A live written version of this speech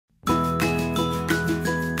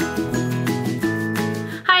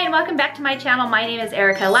and welcome back to my channel. My name is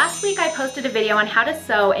Erica. Last week I posted a video on how to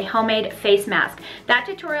sew a homemade face mask. That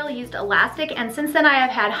tutorial used elastic, and since then I have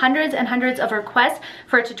had hundreds and hundreds of requests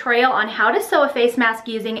for a tutorial on how to sew a face mask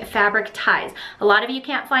using fabric ties. A lot of you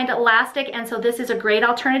can't find elastic, and so this is a great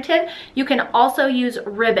alternative. You can also use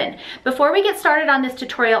ribbon. Before we get started on this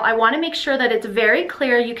tutorial, I want to make sure that it's very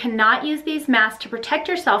clear you cannot use these masks to protect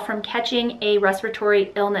yourself from catching a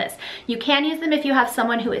respiratory illness. You can use them if you have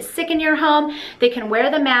someone who is sick in your home. They can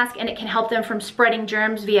wear the mask and it can help them from spreading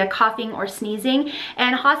germs via coughing or sneezing.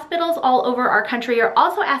 And hospitals all over our country are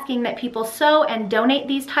also asking that people sew and donate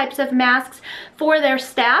these types of masks for their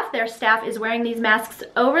staff. Their staff is wearing these masks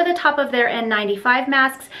over the top of their N95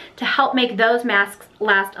 masks to help make those masks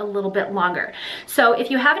last a little bit longer. So if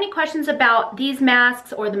you have any questions about these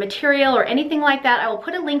masks or the material or anything like that, I will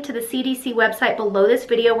put a link to the CDC website below this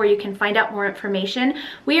video where you can find out more information.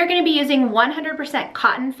 We are going to be using 100%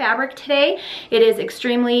 cotton fabric today. It is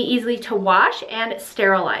extremely easy to wash and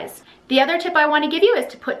sterilize. The other tip I want to give you is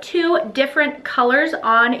to put two different colors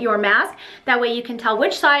on your mask. That way you can tell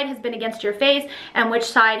which side has been against your face and which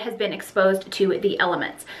side has been exposed to the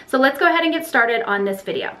elements. So let's go ahead and get started on this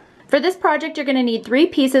video. For this project, you're going to need 3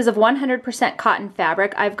 pieces of 100% cotton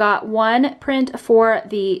fabric. I've got one print for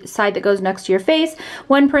the side that goes next to your face,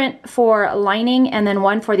 one print for lining, and then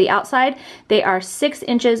one for the outside. They are 6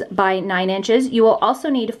 inches by 9 inches. You will also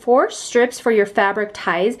need 4 strips for your fabric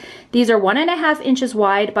ties. These are 1.5 inches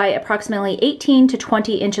wide by approximately 18 to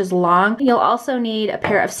 20 inches long. You'll also need a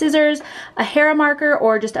pair of scissors, a hair marker,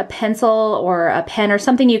 or just a pencil or a pen or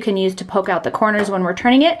something you can use to poke out the corners when we're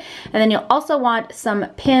turning it. And then you'll also want some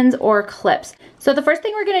pins or clips. So the first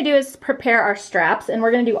thing we're going to do is prepare our straps, and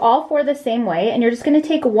we're going to do all 4 the same way. And you're just going to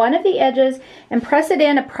take one of the edges and press it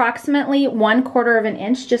in approximately 1/4 of an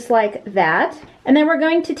inch, just like that. And then we're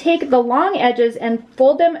going to take the long edges and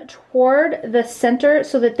fold them toward the center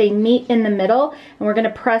so that they meet in the middle, and we're going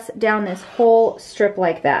to press down this whole strip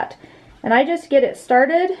like that. And I just get it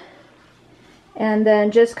started and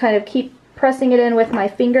then just kind of keep pressing it in with my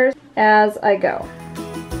fingers as I go.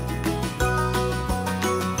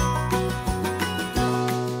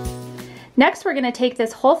 Next, we're going to take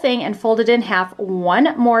this whole thing and fold it in half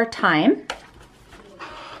one more time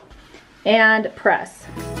and press.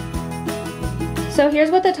 So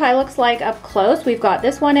here's what the tie looks like up close. We've got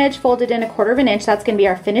this one edge folded in 1/4 of an inch. That's going to be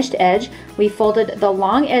our finished edge. We folded the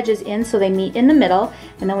long edges in so they meet in the middle,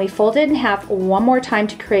 and then we fold it in half one more time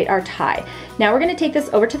to create our tie. Now we're going to take this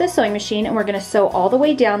over to the sewing machine, and we're going to sew all the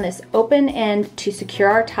way down this open end to secure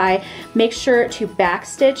our tie. Make sure to back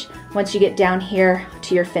stitch once you get down here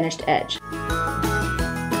to your finished edge.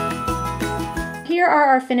 Here are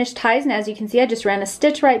our finished ties, and as you can see, I just ran a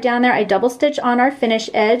stitch right down there. I double stitch on our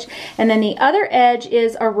finished edge, and then the other edge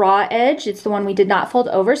is a raw edge. It's the one we did not fold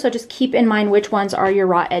over, so just keep in mind which ones are your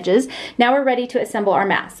raw edges. Now we're ready to assemble our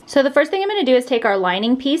mask. So the first thing I'm going to do is take our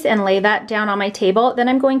lining piece and lay that down on my table. Then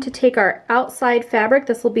I'm going to take our outside fabric.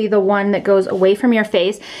 This will be the one that goes away from your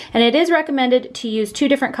face, and it is recommended to use 2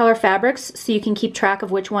 different color fabrics so you can keep track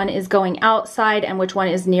of which one is going outside and which one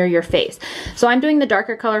is near your face. So I'm doing the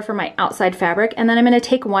darker color for my outside fabric, and then I'm going to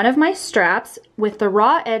take one of my straps with the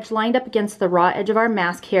raw edge lined up against the raw edge of our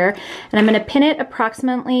mask here, and I'm going to pin it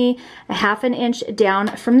approximately 1/2 inch down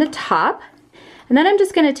from the top. And then I'm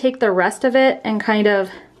just going to take the rest of it and kind of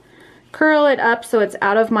curl it up so it's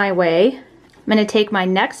out of my way. I'm going to take my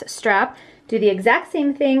next strap, do the exact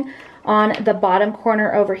same thing on the bottom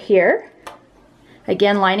corner over here.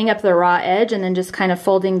 Again, lining up the raw edge and then just kind of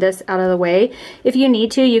folding this out of the way. If you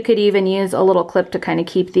need to, you could even use a little clip to kind of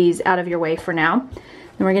keep these out of your way for now.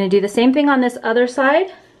 And we're going to do the same thing on this other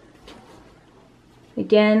side.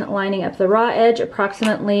 Again, lining up the raw edge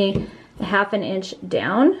approximately 1/2 inch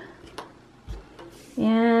down.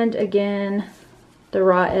 And again, the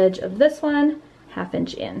raw edge of this one, 1/2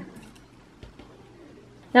 inch in.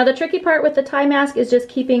 Now the tricky part with the tie mask is just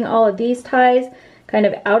keeping all of these ties kind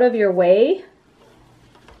of out of your way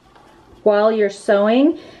while you're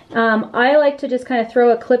sewing. I like to just kind of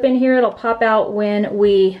throw a clip in here. It'll pop out when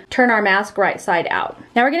we turn our mask right side out.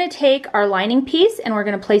 Now we're going to take our lining piece and we're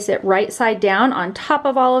going to place it right side down on top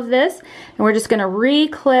of all of this, and we're just going to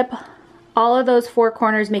re-clip all of those 4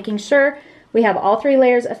 corners, making sure we have all 3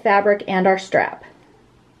 layers of fabric and our strap.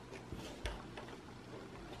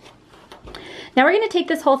 Now we're going to take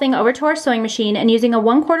this whole thing over to our sewing machine, and using a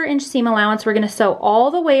 1/4 inch seam allowance, we're going to sew all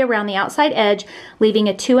the way around the outside edge, leaving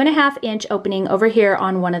a 2.5 inch opening over here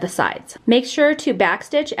on one of the sides. Make sure to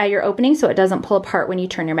backstitch at your opening so it doesn't pull apart when you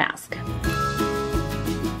turn your mask.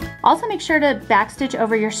 Also make sure to backstitch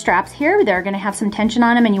over your straps here. They're gonna have some tension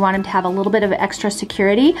on them and you want them to have a little bit of extra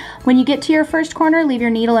security. When you get to your first corner, leave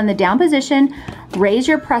your needle in the down position, raise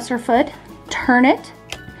your presser foot, turn it,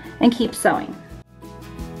 and keep sewing.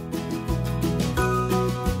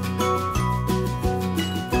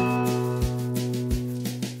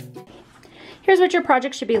 Here's what your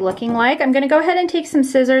project should be looking like. I'm gonna go ahead and take some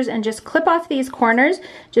scissors and just clip off these corners.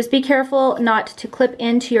 Just be careful not to clip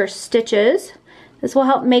into your stitches. This will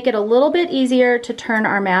help make it a little bit easier to turn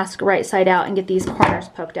our mask right side out and get these corners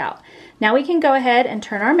poked out. Now we can go ahead and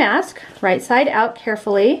turn our mask right side out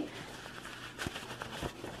carefully.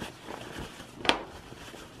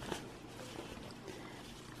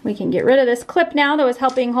 We can get rid of this clip now that was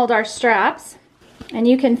helping hold our straps. And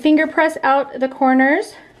you can finger press out the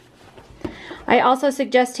corners. I also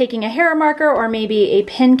suggest taking a hair marker or maybe a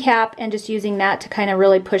pin cap and just using that to kind of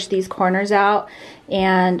really push these corners out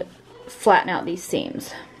and flatten out these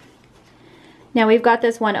seams. Now we've got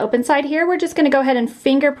this one open side here. We're just going to go ahead and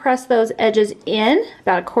finger press those edges in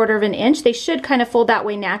about 1/4 of an inch. They should kind of fold that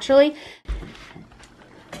way naturally.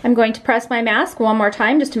 I'm going to press my mask one more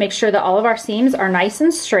time just to make sure that all of our seams are nice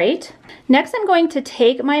and straight. Next I'm going to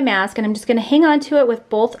take my mask and I'm just going to hang on to it with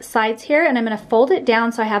both sides here, and I'm going to fold it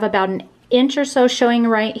down so I have about an inch or so showing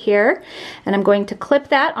right here, and I'm going to clip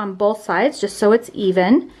that on both sides just so it's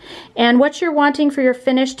even. And what you're wanting for your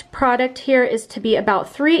finished product here is to be about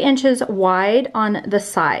 3 inches wide on the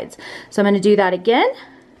sides. So I'm going to do that again.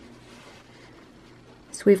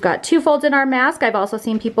 So we've got 2 folds in our mask. I've also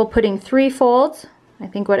seen people putting 3 folds. I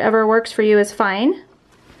think whatever works for you is fine.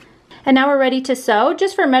 And now we're ready to sew.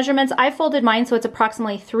 Just for measurements, I folded mine so it's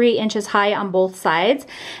approximately 3 inches high on both sides.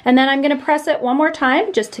 And then I'm gonna press it one more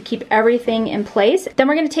time just to keep everything in place. Then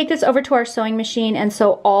we're gonna take this over to our sewing machine and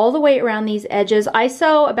sew all the way around these edges. I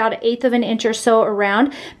sew about 1/8 of an inch or so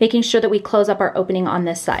around, making sure that we close up our opening on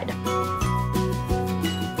this side.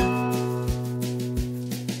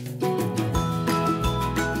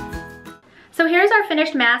 So here's our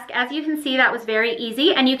finished mask. As you can see, that was very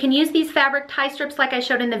easy, and you can use these fabric tie strips like I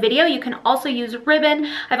showed in the video. You can also use ribbon.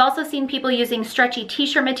 I've also seen people using stretchy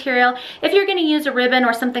t-shirt material. If you're gonna use a ribbon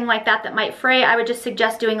or something like that that might fray, I would just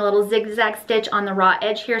suggest doing a little zigzag stitch on the raw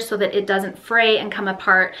edge here so that it doesn't fray and come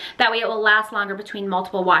apart. That way it will last longer between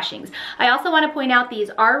multiple washings. I also wanna point out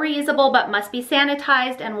these are reusable but must be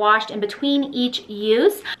sanitized and washed in between each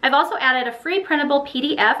use. I've also added a free printable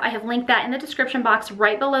PDF. I have linked that in the description box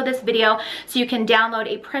right below this video, so you can download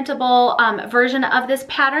a printable version of this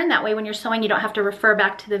pattern. That way when you're sewing you don't have to refer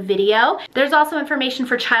back to the video. There's also information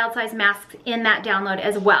for child size masks in that download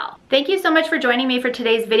as well. Thank you so much for joining me for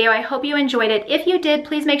today's video. I hope you enjoyed it. If you did,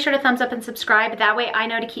 please make sure to thumbs up and subscribe. That way I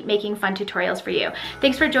know to keep making fun tutorials for you.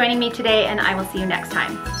 Thanks for joining me today, and I will see you next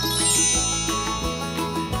time.